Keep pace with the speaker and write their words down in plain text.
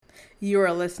You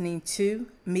are listening to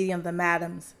Meeting of the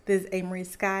Madams. This is Amory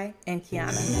Sky and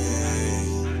Kiana.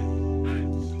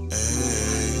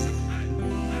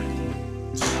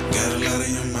 Got a lot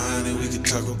on your mind and we can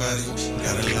talk about it.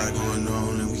 Got a lot going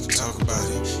on and we can talk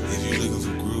about it. If you're looking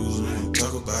for grooves, we want to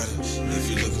talk about it. If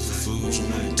you're looking for food, you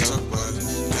want to talk about it.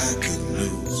 Got good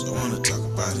news, I want to talk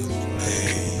about it.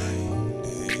 Hey.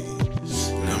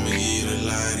 And I'ma give you the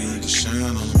light and you can shine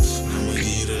on them. I'ma give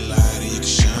you the light and you can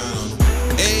shine on them.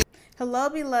 Hey. Hello,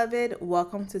 beloved.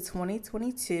 Welcome to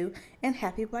 2022 and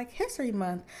happy Black History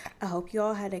Month. I hope you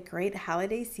all had a great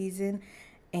holiday season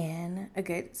and a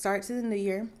good start to the new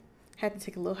year. Had to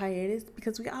take a little hiatus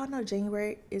because we all know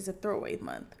January is a throwaway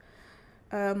month.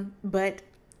 But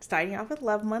starting off with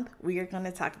Love Month, we are going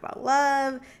to talk about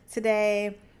love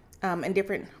today in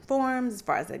different forms as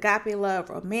far as agape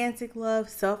love, romantic love,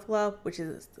 self-love, which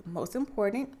is the most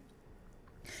important.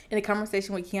 In a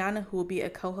conversation with Kiana, who will be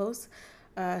a co-host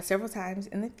several times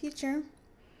in the future.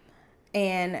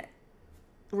 And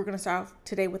we're going to start off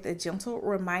today with a gentle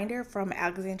reminder from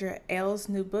Alexandra Ells'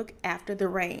 new book, After the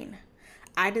Rain.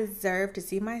 I deserve to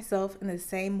see myself in the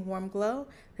same warm glow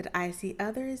that I see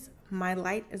others. My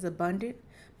light is abundant.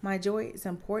 My joy is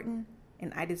important.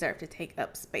 And I deserve to take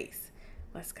up space.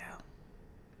 Let's go.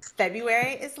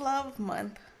 February is Love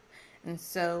Month. And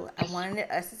so I wanted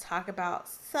us to talk about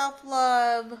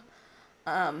self-love,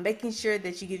 making sure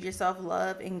that you give yourself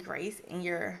love and grace in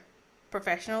your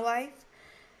professional life,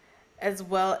 as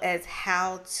well as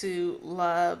how to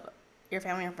love your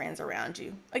family and friends around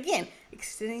you. Again,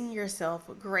 extending yourself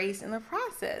grace in the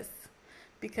process,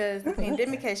 because the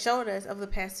pandemic has showed us over the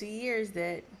past 2 years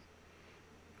that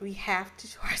we have to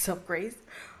show ourselves grace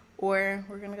or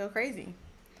we're going to go crazy.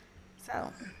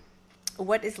 So,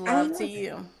 what is love to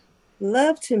you?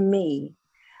 Love to me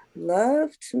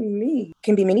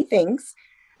can be many things.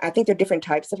 I think there are different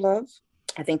types of love.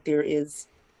 I think there is,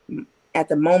 at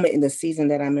the moment in the season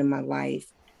that I'm in my life,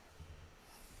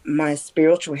 my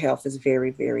spiritual health is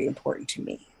very, very important to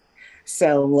me.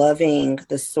 So loving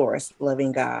the source,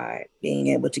 loving God, being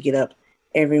able to get up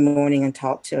every morning and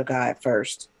talk to God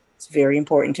first. It's very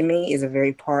important to me. Is a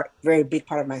very big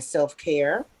part of my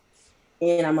self-care.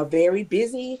 And I'm a very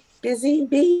busy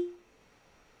bee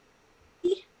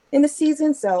in the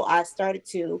season. So I started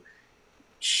to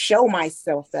show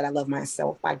myself that I love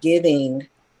myself by giving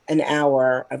an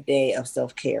hour a day of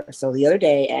self-care. So the other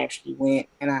day I actually went,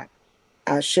 and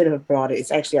I should have brought it.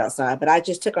 It's actually outside, but I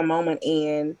just took a moment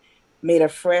and made a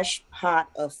fresh pot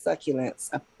of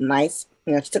succulents. A nice,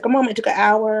 just took a moment, took an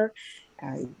hour.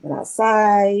 I went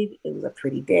outside. It was a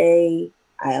pretty day.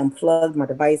 I unplugged my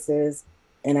devices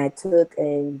and I took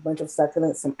a bunch of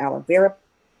succulents, some aloe vera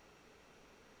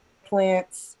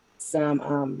plants,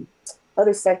 some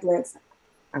other succulents.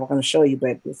 I'm going to show you,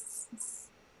 but it's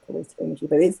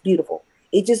beautiful.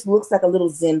 It just looks like a little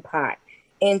Zen pot.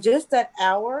 And just that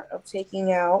hour of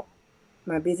taking out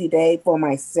my busy day for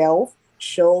myself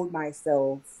showed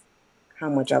myself how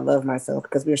much I love myself,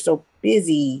 because we're so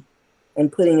busy and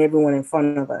putting everyone in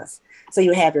front of us. So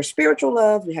you have your spiritual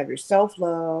love, you have your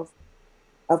self-love.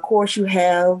 Of course, you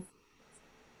have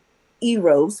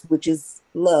eros, which is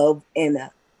love, and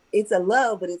it's a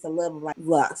love, but it's a love of like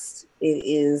lust. It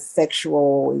is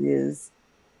sexual. It is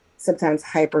sometimes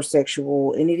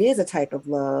hypersexual, and it is a type of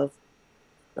love.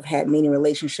 I've had many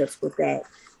relationships with that,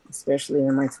 especially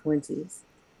in my 20s.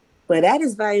 But that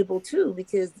is valuable too,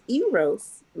 because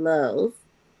eros love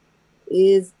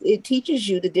it teaches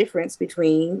you the difference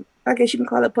between, I guess you can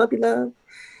call it puppy love,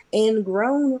 and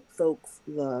grown folks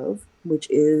love, which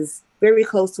is very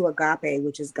close to agape,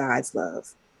 which is God's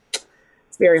love.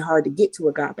 It's very hard to get to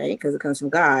agape because it comes from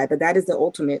God, but that is the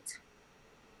ultimate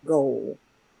goal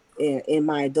in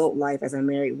my adult life as a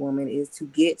married woman, is to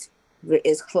get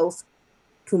as close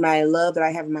to my love that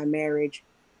I have in my marriage,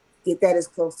 get that as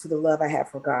close to the love I have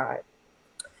for God.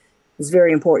 It's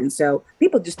very important. So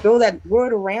people just throw that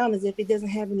word around as if it doesn't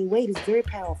have any weight. It's very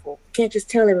powerful. You can't just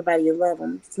tell everybody you love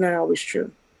them. It's not always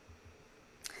true.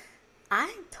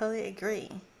 I totally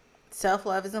agree.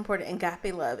 Self-love is important, and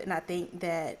agape love. And I think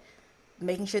that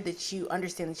making sure that you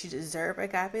understand that you deserve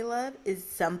agape love is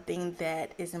something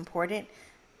that is important.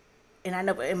 And I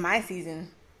know in my season,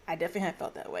 I definitely have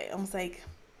felt that way. I was like,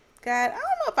 God, I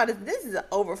don't know if this is an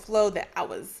overflow that I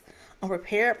was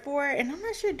unprepared for. And I'm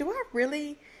not sure, do I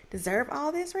really deserve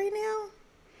all this right now?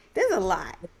 There's a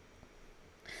lot.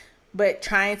 But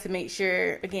trying to make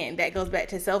sure, again, that goes back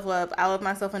to self-love. I love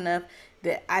myself enough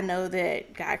that I know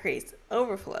that God creates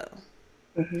overflow.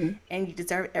 Mm-hmm. And you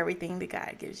deserve everything that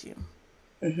God gives you.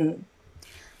 Mm-hmm.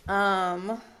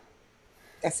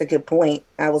 That's a good point.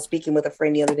 I was speaking with a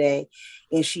friend the other day,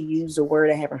 and she used a word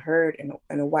I haven't heard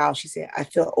in a while. She said, I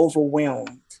feel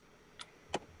overwhelmed.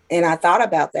 And I thought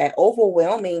about that.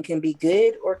 Overwhelming can be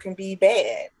good or can be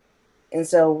bad. And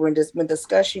so when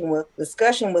discussion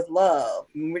with love,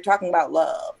 when we're talking about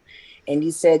love, and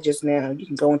you said just now you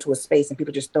can go into a space and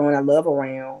people just throwing that love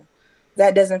around,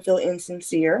 that doesn't feel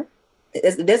insincere.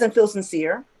 It doesn't feel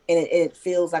sincere, and it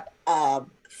feels like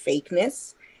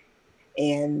fakeness.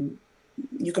 And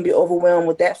you can be overwhelmed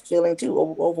with that feeling too.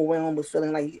 Overwhelmed with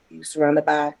feeling like you're surrounded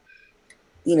by,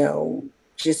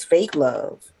 just fake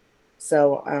love.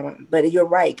 So, but you're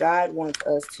right. God wants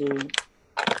us to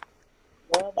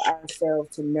love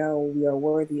ourselves to know we are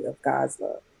worthy of God's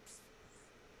love,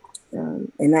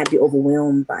 and not be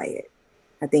overwhelmed by it.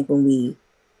 I think when we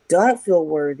don't feel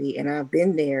worthy, and I've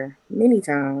been there many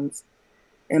times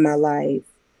in my life,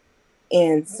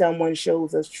 and someone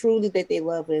shows us truly that they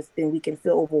love us, then we can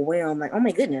feel overwhelmed. Like, oh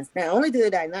my goodness, not only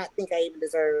did I not think I even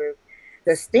deserve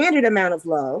the standard amount of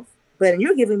love, but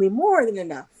you're giving me more than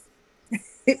enough.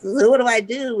 So what do I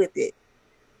do with it?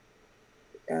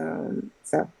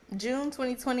 So June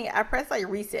 2020, I pressed like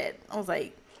reset. I was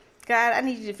like, God, I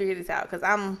need you to figure this out because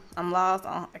I'm lost.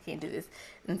 I can't do this.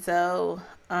 And so,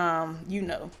 you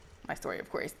know my story, of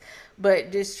course,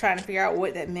 but just trying to figure out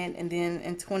what that meant. And then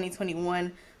in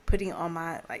 2021, putting on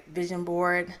my like vision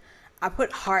board, I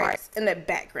put hearts in the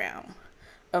background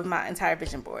of my entire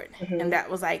vision board, and that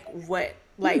was like what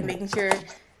like making sure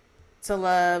to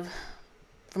love,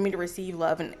 for me to receive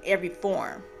love in every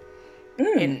form.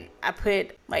 And I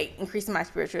put like increasing my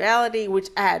spirituality, which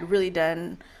I had really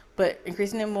done, but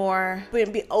increasing it more,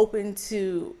 but be open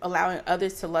to allowing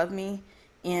others to love me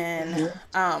in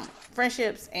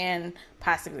friendships and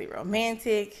possibly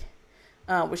romantic,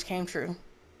 which came true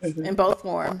in both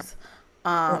forms,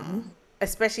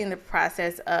 especially in the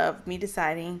process of me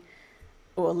deciding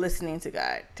or listening to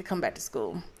God to come back to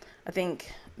school. I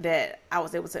think that I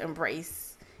was able to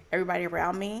embrace everybody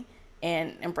around me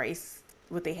and embrace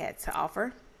what they had to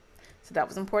offer. So that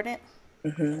was important.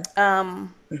 But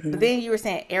then you were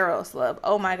saying Eros love.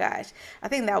 Oh my gosh. I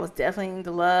think that was definitely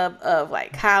the love of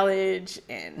like college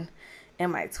and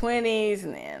in my 20s.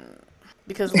 And then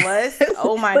because lust,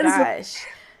 oh my gosh.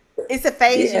 It's a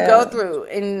phase you go through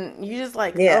and you just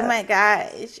like, oh my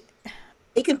gosh.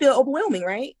 It can feel overwhelming,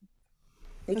 right?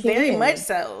 It can. Very much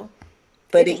so.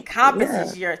 But it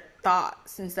encompasses your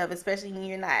thoughts and stuff, especially when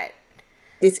you're not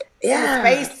it's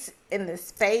in the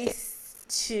space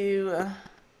to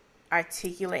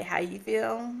articulate how you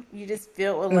feel. You just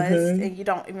feel with lust and you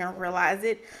don't even realize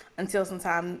it until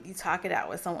sometimes you talk it out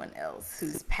with someone else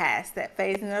who's past that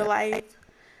phase in their life,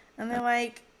 and they're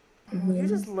like, you're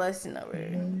just lusting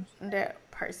over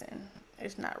that person.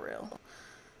 It's not real.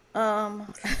 We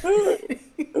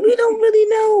don't really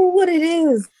know what it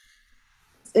is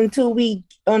until we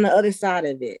on the other side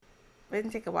of it. It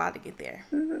didn't take a while to get there.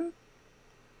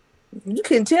 You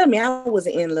couldn't tell me I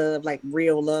wasn't in love, like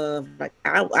real love. Like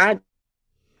I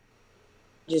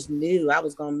just knew I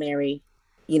was gonna marry,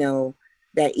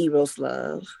 that Eros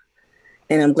love.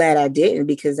 And I'm glad I didn't,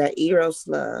 because that Eros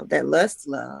love, that lust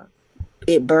love,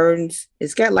 it burns.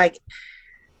 It's got like,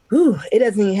 it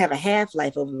doesn't even have a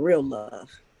half-life of real love.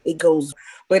 It goes,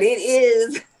 but it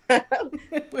is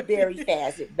very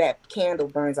fast. That candle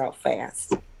burns out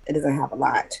fast. It doesn't have a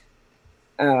lot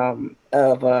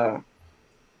of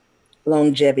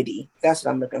longevity. That's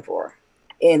what I'm looking for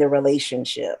in a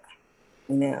relationship,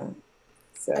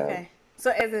 So, okay.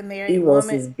 So as a married Eros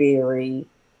woman, is very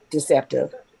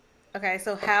deceptive. Okay,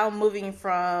 so how moving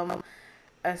from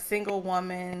a single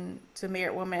woman to a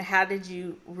married woman, how did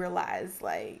you realize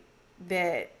like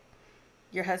that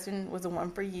your husband was the one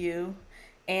for you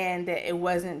and that it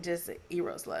wasn't just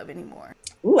Eros love anymore?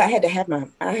 I had to have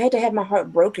my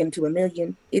heart broken to a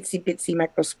million itsy bitsy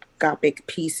microscopic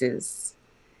pieces.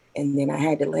 And then I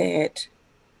had to let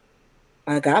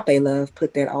agape love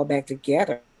put that all back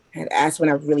together. And that's when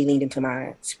I really leaned into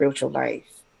my spiritual life,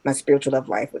 my spiritual love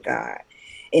life with God.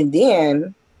 And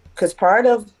then, because part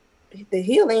of the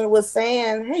healing was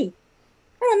saying, hey,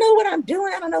 I don't know what I'm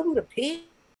doing. I don't know who to pick.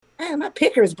 My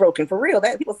picker is broken, for real.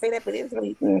 That people say that, but it's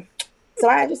really. So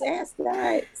I just asked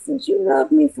God, since you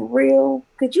love me for real,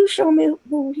 could you show me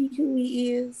who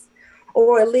he is?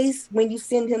 Or at least when you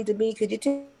send him to me, could you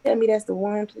tell me that's the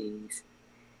one, please?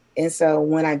 And so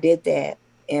when I did that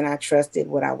and I trusted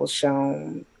what I was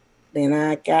shown, then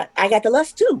I got the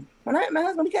lust too. When my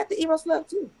husband, we got the Eros love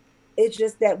too. It's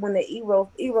just that when the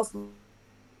Eros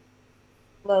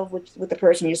love with the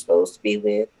person you're supposed to be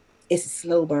with, it's a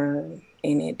slow burn,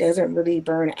 and it doesn't really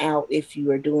burn out if you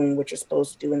are doing what you're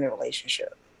supposed to do in the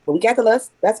relationship. But we got the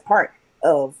lust. That's part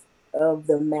of of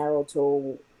the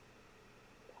marital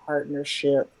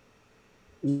partnership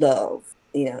love.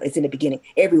 It's in the beginning.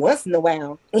 Every once in a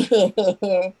while,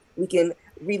 we can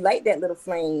relight that little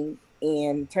flame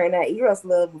and turn that Eros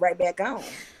love right back on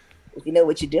if you know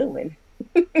what you're doing.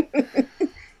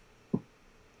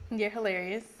 You're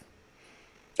hilarious.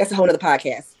 That's a whole nother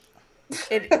podcast.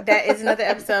 That is another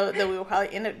episode that we will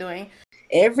probably end up doing.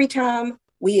 Every time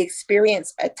we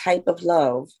experience a type of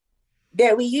love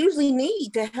that we usually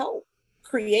need to help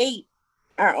create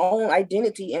our own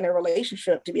identity in a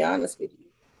relationship, to be honest with you.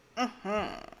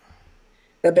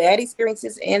 The bad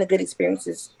experiences and the good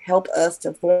experiences help us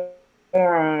to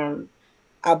form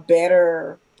a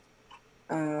better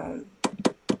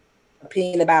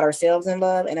opinion about ourselves in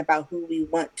love and about who we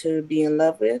want to be in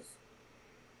love with.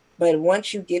 But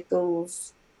once you get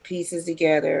those pieces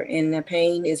together and the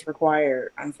pain is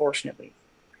required, unfortunately,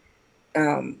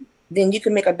 then you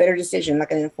can make a better decision,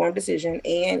 like an informed decision.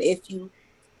 And if you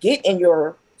get in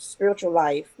your spiritual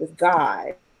life with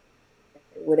God,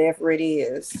 whatever it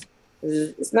is,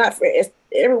 it's not for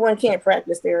everyone can't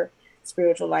practice their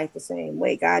spiritual life the same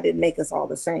way. God didn't make us all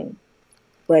the same,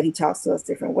 but he talks to us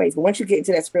different ways. But once you get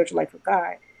into that spiritual life with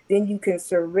God, then you can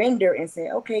surrender and say,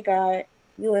 okay, God,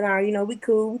 you and I, we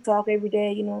cool. We talk every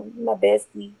day. You're my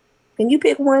bestie. Can you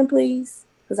pick one, please?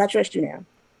 Because I trust you now.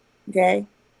 Okay?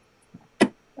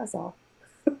 That's all.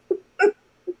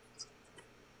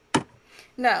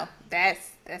 No,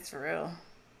 that's real.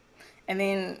 And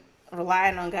then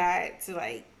relying on God to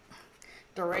like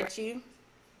direct you.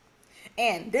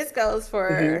 And this goes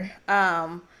for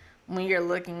when you're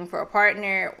looking for a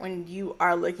partner, when you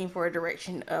are looking for a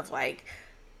direction of like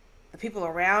the people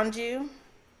around you,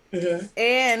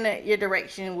 and your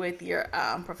direction with your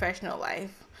professional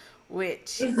life,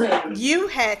 which you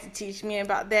had to teach me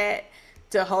about that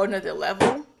to a whole nother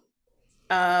level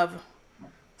of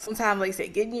sometimes, like I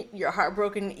said, getting your heart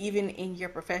broken even in your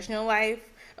professional life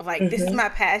of like, this is my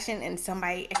passion and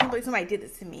I can't believe somebody did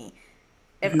this to me.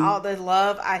 If all the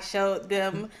love I showed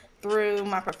them through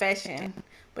my profession,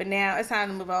 but now it's time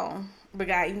to move on. But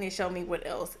God, you need to show me what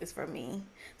else is for me,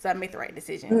 so I make the right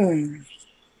decision.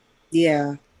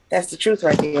 Yeah, that's the truth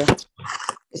right there.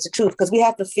 It's the truth, because we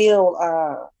have to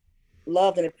feel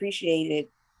loved and appreciated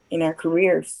in our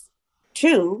careers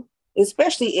too,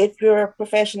 especially if your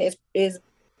profession is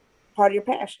part of your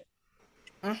passion.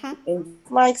 And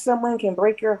like someone can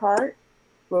break your heart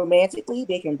romantically,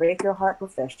 they can break your heart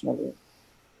professionally,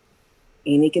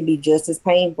 and it can be just as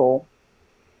painful.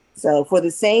 So for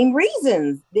the same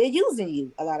reasons, they're using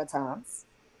you a lot of times.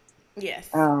 Yes.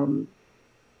 And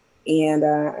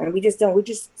we're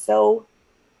just so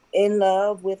in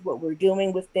love with what we're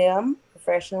doing with them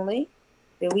professionally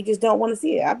that we just don't want to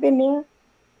see it. I've been there.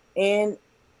 And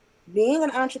being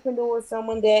an entrepreneur,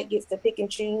 someone that gets to pick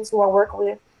and choose who I work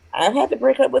with, I've had to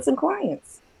break up with some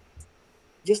clients,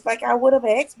 just like I would have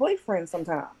an ex-boyfriend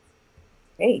sometimes.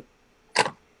 Hey,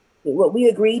 what we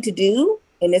agreed to do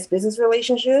in this business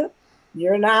relationship,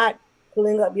 you're not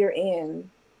pulling up your end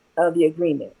of the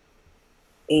agreement.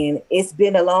 And it's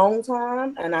been a long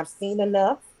time, and I've seen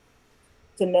enough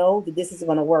to know that this is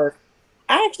going to work.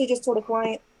 I actually just told a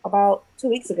client about 2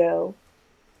 weeks ago,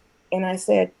 and I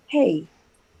said, hey,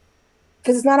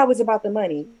 because it's not always about the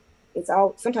money.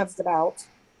 Sometimes it's about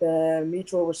the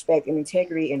mutual respect and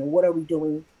integrity, and what are we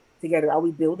doing together? Are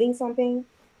we building something,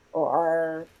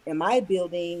 or am I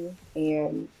building?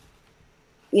 And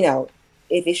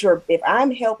if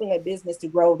I'm helping a business to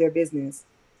grow their business,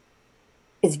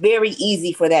 it's very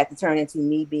easy for that to turn into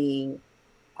me being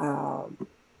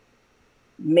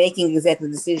making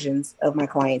executive decisions of my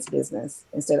client's business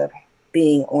instead of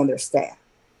being on their staff.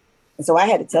 And so I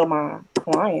had to tell my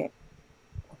client,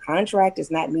 a contract is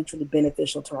not mutually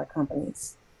beneficial to our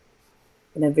companies,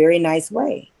 in a very nice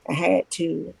way. I had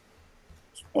to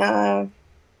not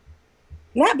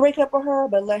break up with her,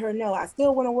 but let her know I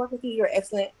still want to work with you. You're an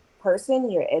excellent person.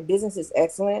 Your business is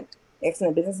excellent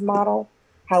business model.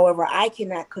 However, I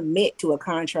cannot commit to a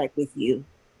contract with you.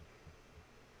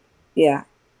 Yeah.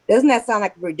 Doesn't that sound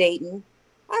like we're dating?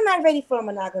 I'm not ready for a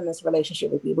monogamous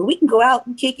relationship with you, but we can go out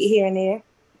and kick it here and there.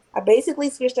 I basically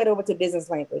switched that over to business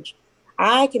language.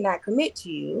 I cannot commit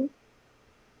to you,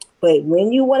 but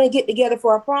when you want to get together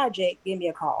for a project, give me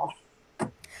a call.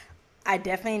 I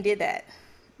definitely did that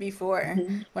before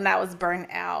when I was burnt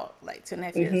out like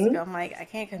 2.5 years ago. I'm like, I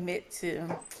can't commit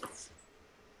to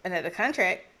another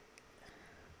contract,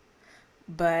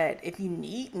 but if you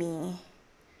need me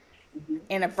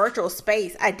in a virtual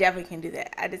space, I definitely can do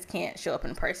that. I just can't show up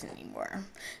in person anymore.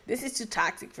 This is too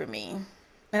toxic for me,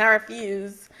 and I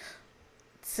refuse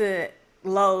to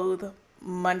loathe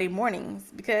Monday mornings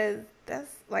because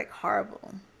that's like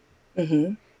horrible.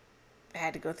 Mm-hmm. I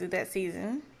had to go through that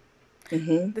season.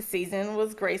 Mm-hmm. The season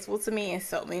was graceful to me in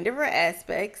so many different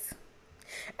aspects.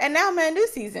 And now I'm in a new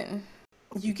season.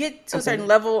 You get to a certain Okay.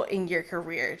 level in your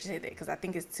career, to say that, because I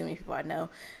think it's too many people I know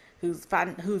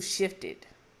who've shifted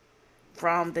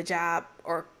from the job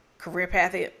or career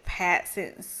path they had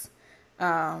since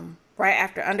right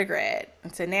after undergrad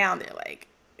until now. They're like,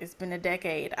 it's been a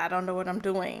decade. I don't know what I'm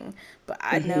doing, but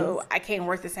I Mm-hmm. know I can't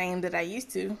work the same that I used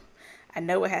to. I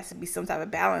know it has to be some type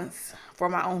of balance for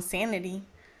my own sanity,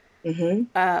 Mm-hmm.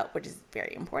 which is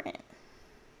very important.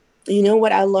 You know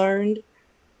what I learned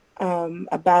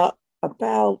about I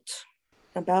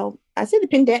said the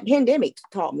pandemic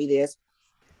taught me this.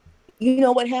 You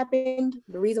know what happened?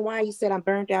 The reason why you said I'm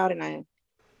burnt out and I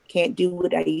can't do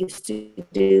what I used to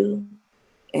do,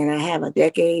 and I have a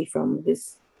decade from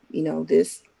this,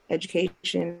 this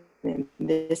education and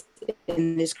this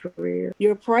in this career.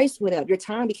 Your price went up. Your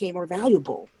time became more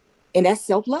valuable, and that's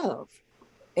self love.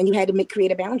 And you had to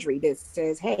create a boundary that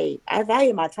says, "Hey, I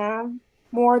value my time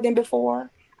more than before.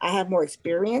 I have more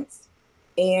experience,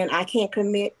 and I can't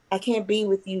commit. I can't be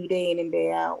with you day in and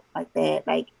day out like that.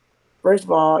 Like, first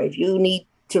of all, if you need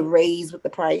to raise with the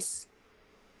price,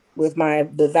 with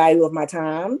the value of my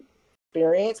time,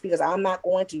 experience, because I'm not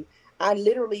going to. I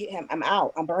literally am. I'm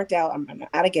out. I'm burnt out. I'm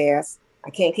out of gas. I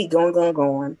can't keep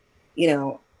going. You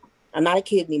know, I'm not a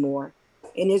kid anymore.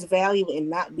 And there's value in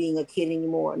not being a kid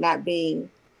anymore. Not being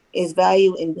is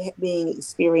value in being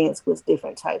experienced with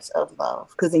different types of love.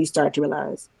 Because then you start to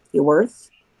realize you're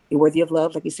worthy of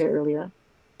love, like you said earlier,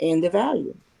 and the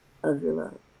value of your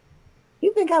love.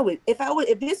 You think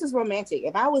if this is romantic,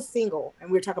 if I was single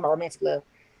and we are talking about romantic love,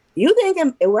 you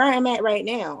think where I'm at right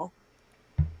now,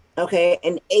 okay,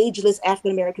 an ageless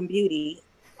African American beauty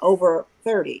over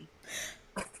 30.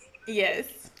 Yes.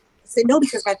 I said, no,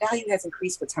 because my value has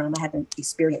increased with time. I have an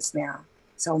experience now.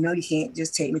 So, no, you can't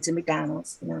just take me to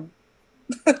McDonald's.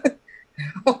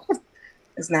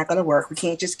 It's not going to work. We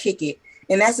can't just kick it.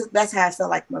 And that's how I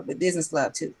felt like with business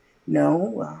love, too.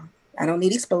 No, I don't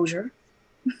need exposure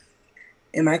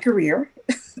in my career,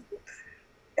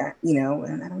 and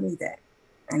I don't need that.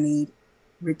 I need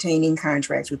retaining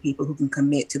contracts with people who can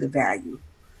commit to the value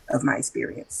of my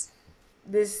experience.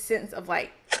 This sense of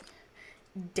like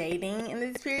dating in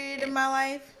this period of my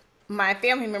life, my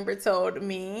family member told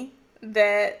me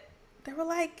that they were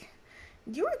like,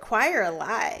 you require a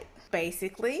lot,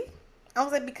 basically. I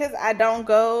was like, because I don't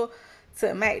go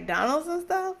to McDonald's and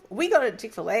stuff. We go to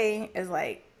Chick-fil-A as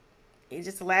like, it's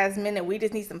just the last minute, we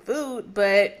just need some food.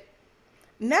 But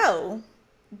no,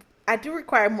 I do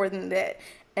require more than that.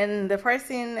 And the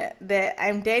person that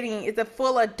I'm dating is a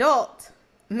full adult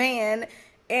man,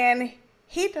 and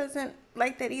he doesn't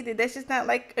like that either. That's just not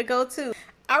like a go to.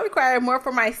 I require more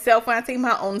for myself when I take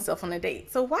my own self on a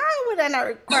date. So why would I not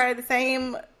require the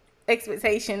same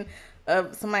expectation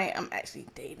of somebody I'm actually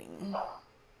dating?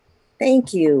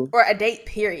 Thank you. Or a date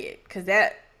period. Because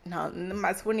no, in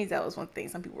my 20s, that was one thing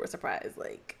some people were surprised.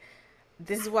 Like,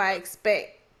 this is what I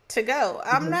expect to go.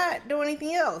 I'm Mm-hmm. not doing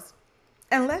anything else.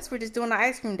 Unless we're just doing an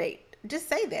ice cream date. Just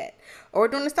say that. Or we're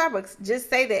doing a Starbucks. Just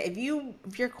say that. If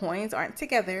your coins aren't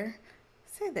together,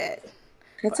 say that.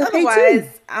 That's But okay too.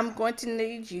 otherwise, I'm going to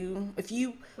need you. If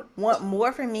you want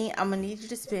more from me, I'm gonna need you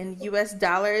to spend US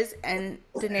dollars and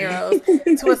dineros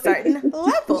to a certain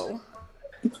level.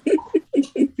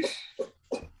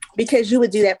 Because you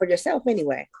would do that for yourself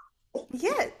anyway.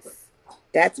 Yes.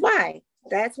 That's why.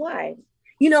 That's why.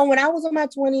 When I was in my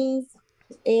 20s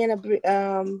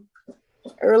and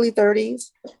early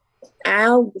 30s,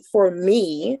 for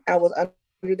me, I was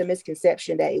under the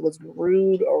misconception that it was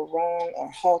rude or wrong or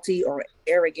haughty or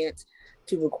arrogant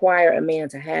to require a man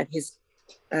to have his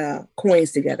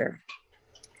coins together.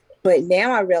 But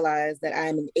now I realize that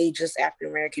I'm an ageless African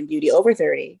American beauty over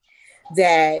 30,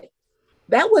 that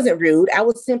wasn't rude. I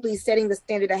was simply setting the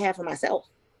standard I have for myself.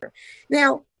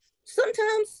 Now,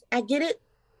 sometimes I get it.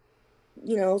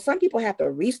 Some people have to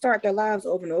restart their lives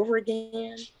over and over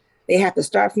again. They have to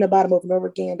start from the bottom over and over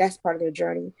again. That's part of their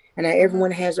journey. And not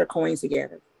everyone has their coins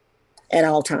together at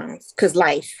all times. Because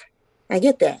life, I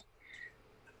get that.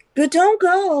 But don't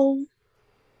go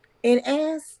and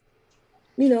ask,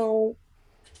 you know,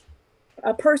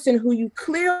 a person who you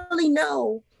clearly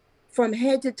know from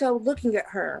head to toe looking at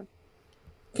her,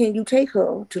 can you take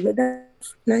her to McDonald's?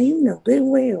 Now you know good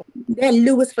and well that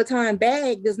Louis Vuitton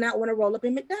bag does not want to roll up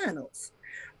in McDonald's.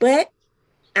 But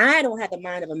I don't have the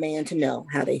mind of a man to know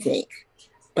how they think.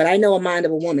 But I know a mind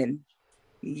of a woman.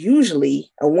 Usually,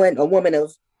 a woman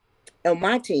of on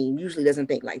my team usually doesn't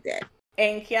think like that.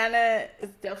 And Kiana is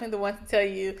definitely the one to tell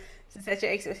you to set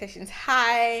your expectations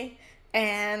high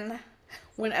and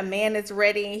when a man is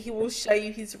ready, he will show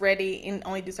you he's ready and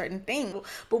only do certain things.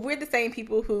 But we're the same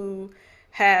people who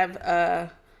have a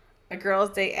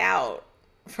girl's day out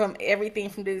from everything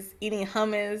from just eating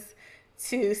hummus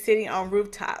to sitting on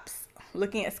rooftops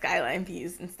looking at skyline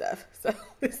views and stuff. So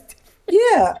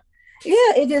Yeah.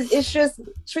 Yeah. It's just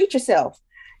treat yourself.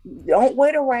 Don't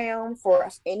wait around for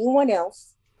anyone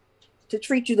else to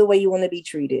treat you the way you want to be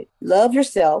treated. Love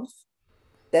yourself.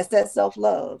 That's that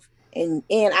self-love. And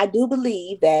I do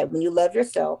believe that when you love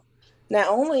yourself, not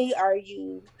only are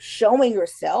you showing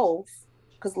yourself,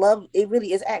 because love, it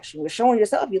really is action. You're showing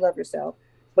yourself you love yourself,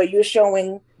 but you're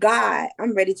showing God,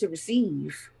 I'm ready to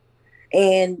receive.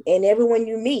 And everyone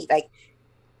you meet, like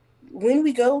when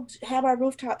we go have our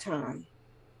rooftop time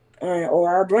or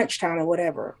our brunch time or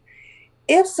whatever,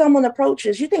 if someone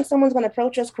approaches, you think someone's going to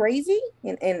approach us crazy?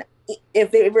 And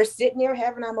if we're sitting there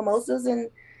having our mimosas and,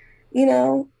 you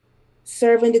know,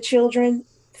 serving the children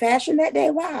fashion that day,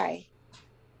 why?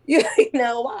 You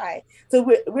know, why? So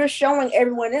we're showing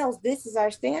everyone else this is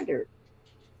our standard,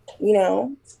 you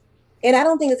know? And I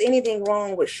don't think there's anything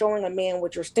wrong with showing a man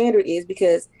what your standard is,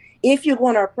 because if you're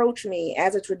going to approach me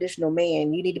as a traditional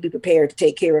man, you need to be prepared to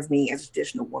take care of me as a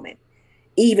traditional woman,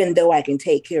 even though I can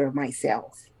take care of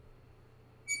myself.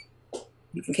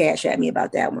 You can cash at me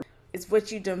about that one. it's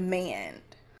what you demand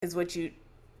is what you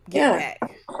get back.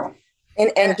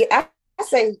 I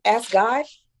say ask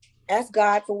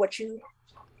God for what you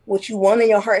want in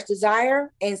your heart's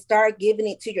desire, and start giving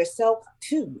it to yourself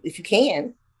too, if you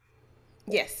can.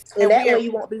 Yes. So that way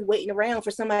you won't be waiting around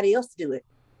for somebody else to do it.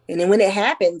 And then when it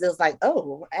happens, it's like,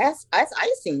 oh, that's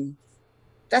icing.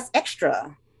 That's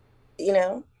extra, you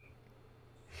know?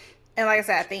 And like I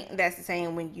said, I think that's the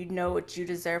same. When you know what you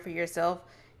deserve for yourself,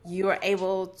 you are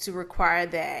able to require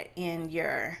that in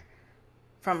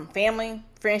from family,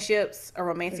 friendships, a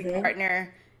romantic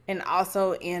partner, and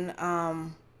also in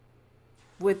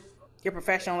with your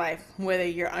professional life, whether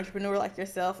you're an entrepreneur like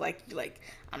yourself, like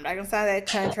I'm not gonna sign that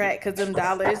contract because them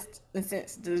dollars and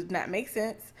cents do not make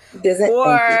sense.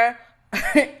 Or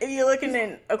if you're looking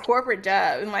at a corporate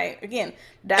job, and like again,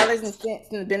 dollars and cents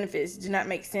and the benefits do not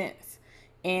make sense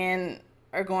and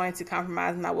are going to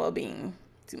compromise my well-being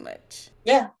too much.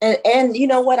 Yeah, and you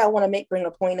know what? I want to bring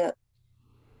a point up.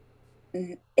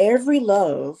 Every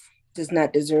love does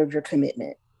not deserve your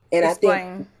commitment, and Explain.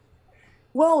 I think,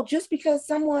 well, just because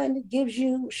someone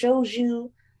shows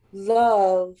you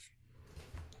love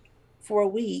for a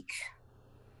week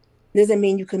doesn't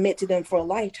mean you commit to them for a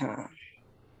lifetime.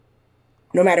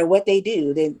 No matter what they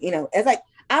do, then, you know, it's like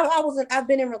I've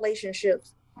been in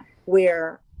relationships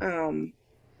where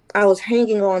I was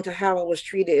hanging on to how I was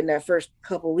treated in that first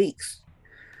couple weeks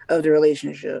of the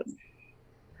relationship.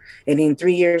 And then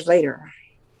 3 years later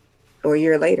or a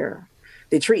year later,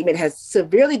 the treatment has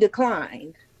severely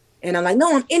declined. And I'm like,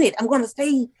 no, I'm in it. I'm going to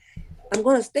stay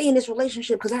in this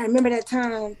relationship because I remember that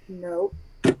time. No,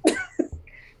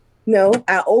 no,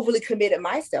 I overly committed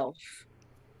myself.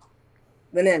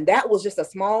 And then that was just a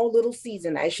small little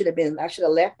season. I should have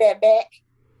left that back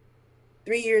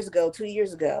 3 years ago, 2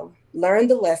 years ago, learn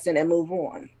the lesson and move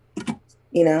on.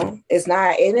 You know, it's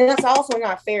not, and it's also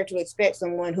not fair to expect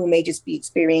someone who may just be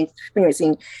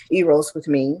experiencing eros with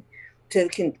me to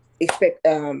expect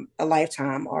a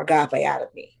lifetime or agape out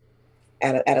of me,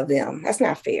 out of them. That's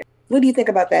not fair. What do you think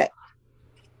about that?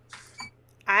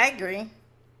 I agree.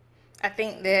 I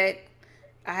think that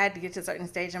I had to get to a certain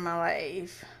stage in my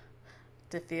life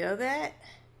to feel that.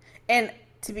 And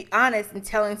to be honest, and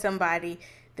telling somebody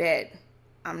that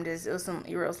it was some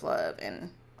eros love and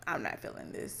I'm not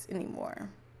feeling this anymore.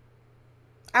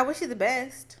 I wish you the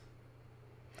best.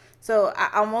 So I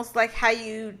almost like how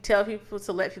you tell people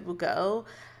to let people go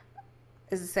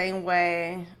is the same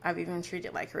way I've even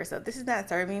treated like her. So this is not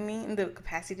serving me in the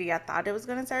capacity I thought it was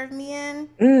going to serve me in.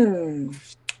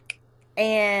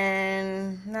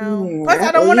 And no. Plus,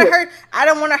 I don't want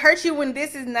to hurt you when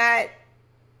this is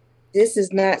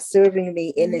not serving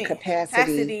me in the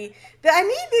capacity that I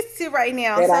need this to right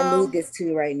now. I need this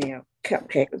to right now.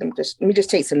 Okay, let me just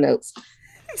take some notes.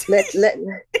 This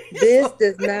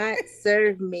does not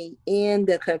serve me in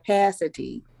the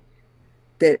capacity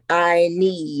that I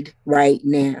need right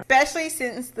now. Especially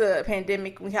since the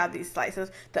pandemic, we have these slices.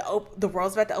 The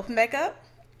world's about to open back up,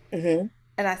 and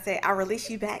I say, "I'll release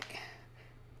you back."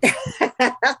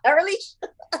 I release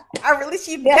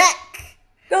you back.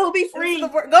 Go be free.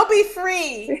 Go be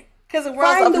free. Because the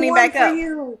world's opening back up.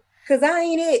 Because I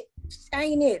ain't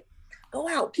it. Go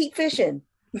out, keep fishing.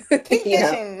 Keep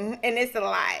fishing, and it's a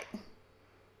lot.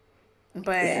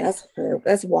 But yeah,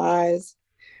 that's wise.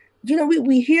 You know,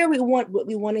 we hear what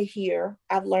we want to hear.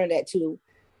 I've learned that too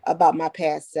about my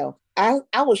past self.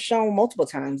 I was shown multiple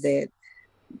times that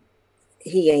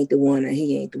he ain't the one or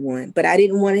he ain't the one, but I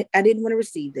didn't want it. I didn't want to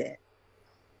receive that.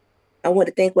 I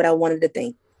wanted to think what I wanted to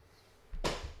think.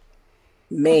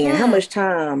 Man, how much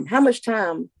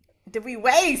time did we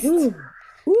waste?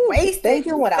 Wasted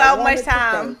thinking what so I wanted much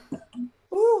time. To think.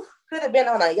 Could have been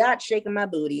on a yacht shaking my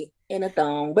booty in a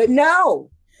thong, but no.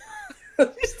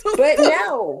 But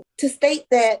no. To state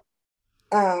that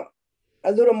a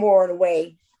little more in a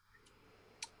way,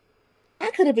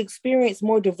 I could have experienced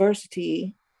more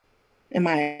diversity in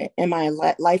my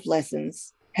life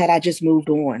lessons had I just moved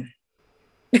on.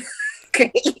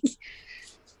 Okay.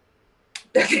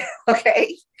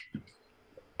 Okay.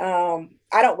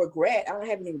 I don't regret. I don't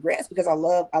have any regrets because I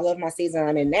love my season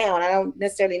I'm in now, and I don't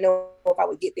necessarily know if I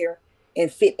would get there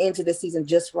and fit into the season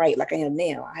just right like I am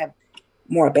now. I have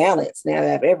more balance now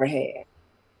than I've ever had.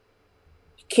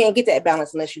 You can't get that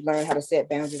balance unless you learn how to set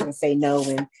boundaries and say no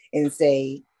and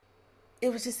say.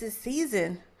 It was just this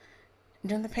season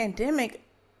during the pandemic.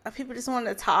 People just wanted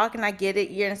to talk, and I get it.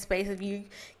 You're in a space of you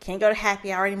can't go to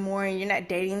happy hour anymore, and you're not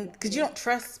dating because you don't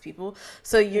trust people.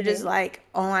 So you're just like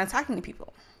online talking to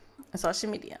people on social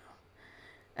media.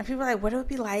 And people are like, what it would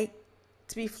be like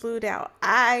to be flued out?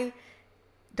 I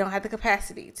don't have the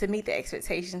capacity to meet the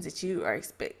expectations that you are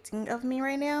expecting of me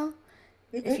right now.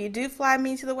 If you do fly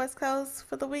me to the West Coast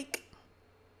for the week,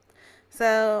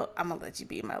 so I'm going to let you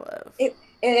be my love.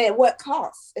 And at what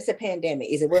cost? It's a pandemic.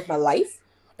 Is it worth my life?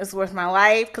 It's worth my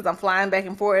life because I'm flying back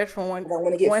and forth from one. I don't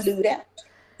want to get flued out.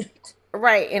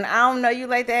 Right. And I don't know you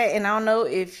like that. And I don't know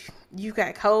if you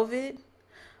got COVID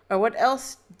or what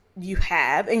else you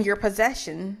have in your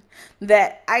possession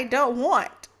that I don't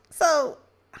want. So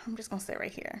I'm just going to stay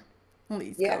right here on the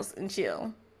East Coast and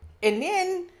chill. And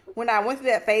then when I went through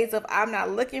that phase of I'm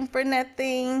not looking for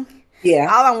nothing.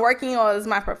 Yeah. All I'm working on is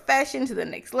my profession to the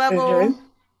next level. Mm-hmm.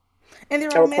 And the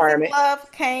romantic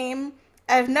love came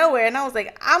out of nowhere. And I was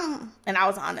like, and I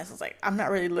was honest. I was like, I'm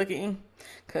not really looking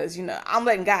because, I'm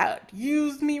letting God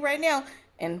use me right now.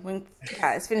 And when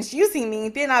God is finished using me,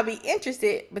 then I'll be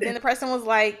interested. But then the person was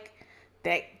like,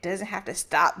 that doesn't have to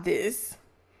stop this.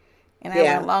 And I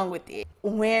went along with it.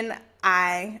 When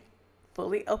I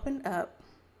fully opened up,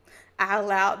 I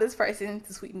allowed this person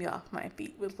to sweep me off my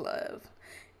feet with love.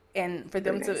 And for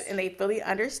them and they fully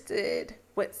understood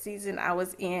what season I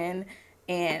was in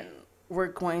and were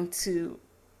going to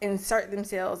insert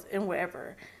themselves in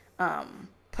whatever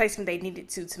placement they needed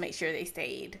to make sure they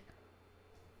stayed.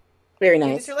 Very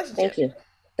nice. Thank you.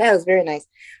 That was very nice.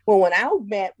 Well, when I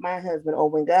met my husband, or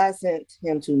when God sent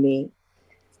him to me,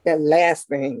 the last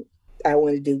thing I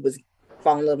wanted to do was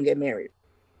fall in love and get married.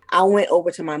 I went over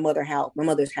to my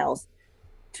mother's house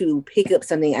to pick up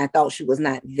something. I thought she was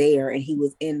not there, and he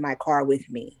was in my car with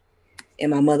me,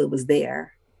 and my mother was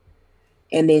there.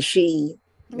 And then she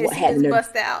had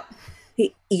bust out.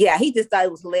 He just thought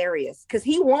it was hilarious because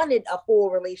he wanted a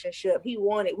full relationship. We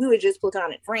were just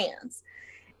platonic friends.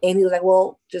 And he was like,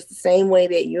 well, just the same way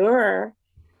that your,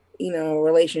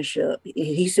 relationship,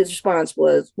 his response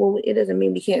was, well, it doesn't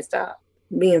mean we can't stop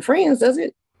being friends, does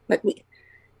it? Like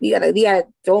you gotta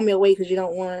throw me away because you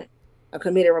don't want a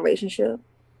committed relationship.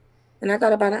 And I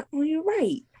thought about it. Oh, you're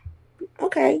right.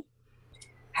 Okay.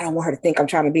 I don't want her to think I'm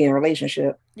trying to be in a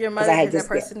relationship. Your mother has that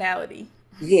personality.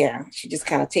 Yeah. She just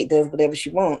kind of does whatever she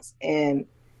wants. And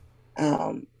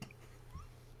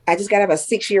I just got to have a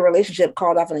 6-year relationship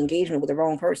called off an engagement with the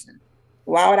wrong person.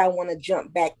 Why would I want to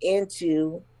jump back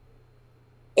into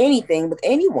anything with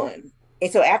anyone?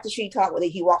 And so after she talked with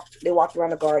it, they walked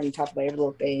around the garden, he talked about every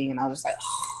little thing. And I was just like,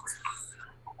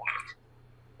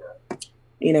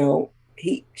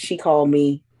 she called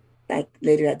me like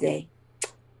later that day.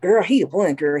 Girl, he the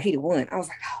one. I was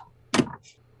like,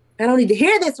 I don't need to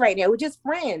hear this right now. We're just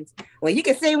friends. Well, you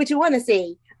can say what you want to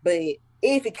say, but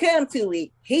if it comes to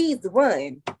it, he's the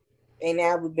one. And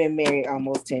now we've been married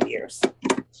almost 10 years.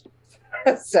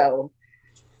 So,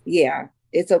 yeah,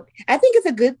 I think it's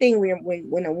a good thing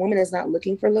when a woman is not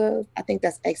looking for love. I think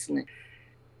that's excellent.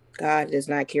 God does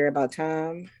not care about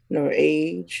time, nor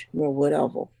age, nor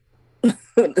whatever.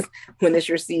 When it's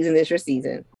your season, it's your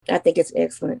season. I think it's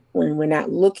excellent when we're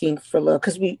not looking for love.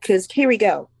 Because here we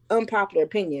go. Unpopular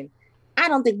opinion. I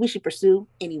don't think we should pursue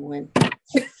anyone.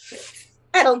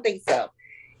 I don't think so.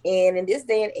 And in this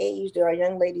day and age, there are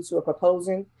young ladies who are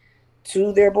proposing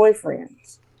to their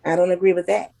boyfriends. I don't agree with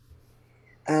that.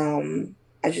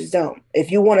 I just don't.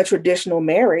 If you want a traditional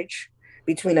marriage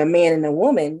between a man and a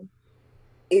woman,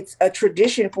 it's a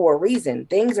tradition for a reason.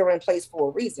 Things are in place for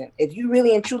a reason. If you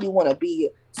really and truly want to be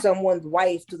someone's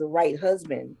wife to the right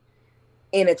husband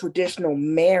in a traditional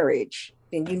marriage,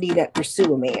 then you need to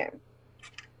pursue a man.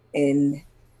 And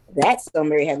That's so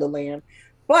Mary Had a Little Lamb.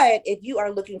 But if you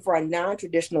are looking for a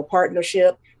non-traditional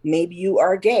partnership, maybe you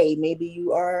are gay, maybe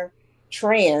you are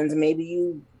trans, maybe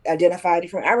you identify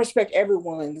different. I respect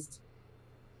everyone's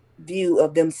view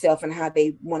of themselves and how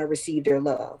they want to receive their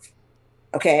love.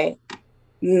 Okay.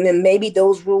 And maybe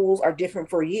those rules are different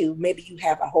for you. Maybe you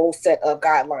have a whole set of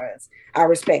guidelines. I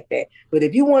respect that. But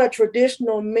if you want a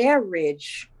traditional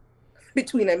marriage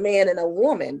between a man and a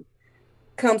woman,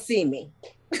 come see me.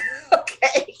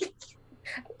 Okay.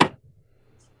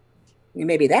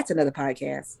 Maybe that's another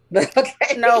podcast. But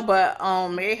okay. No, but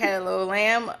Mary Had a Little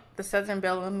Lamb, the Southern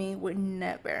Belle of me would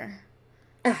never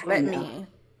let me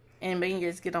in a million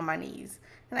years get on my knees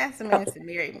and ask a man to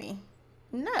marry me.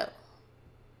 No.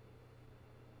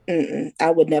 I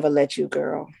would never let you,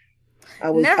 girl. I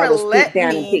would let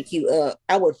down and pick you up.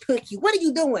 I would pick you. What are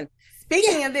you doing?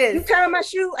 Speaking of this, you tie my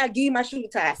shoe, I give you my shoe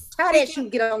tie. Tie that shoe,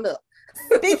 get on up.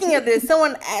 Speaking of this,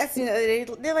 someone asked me the other day,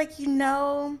 they're like,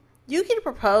 you can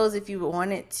propose if you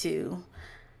wanted to.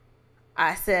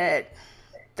 I said,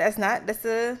 that's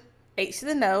a H to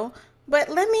the no, but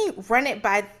let me run it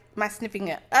by my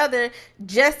significant other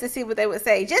just to see what they would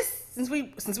say. Just since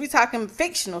we talking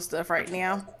fictional stuff right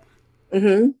now.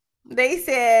 Mm-hmm. They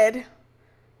said,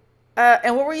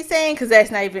 and what were you saying? Because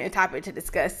that's not even a topic to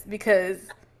discuss. Because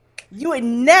you would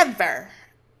never,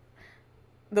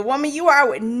 the woman you are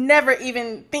would never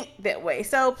even think that way.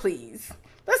 So please,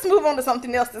 let's move on to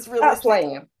something else that's realistic.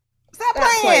 Stop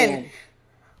playing.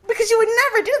 Because you would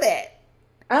never do that.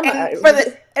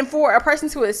 And for a person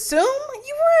to assume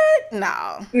you would,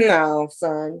 no. No,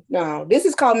 son, no. This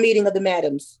is called Meeting of the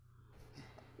Madams.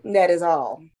 That is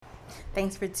all.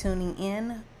 Thanks for tuning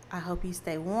in. I hope you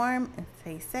stay warm and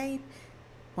stay safe.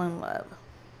 One love.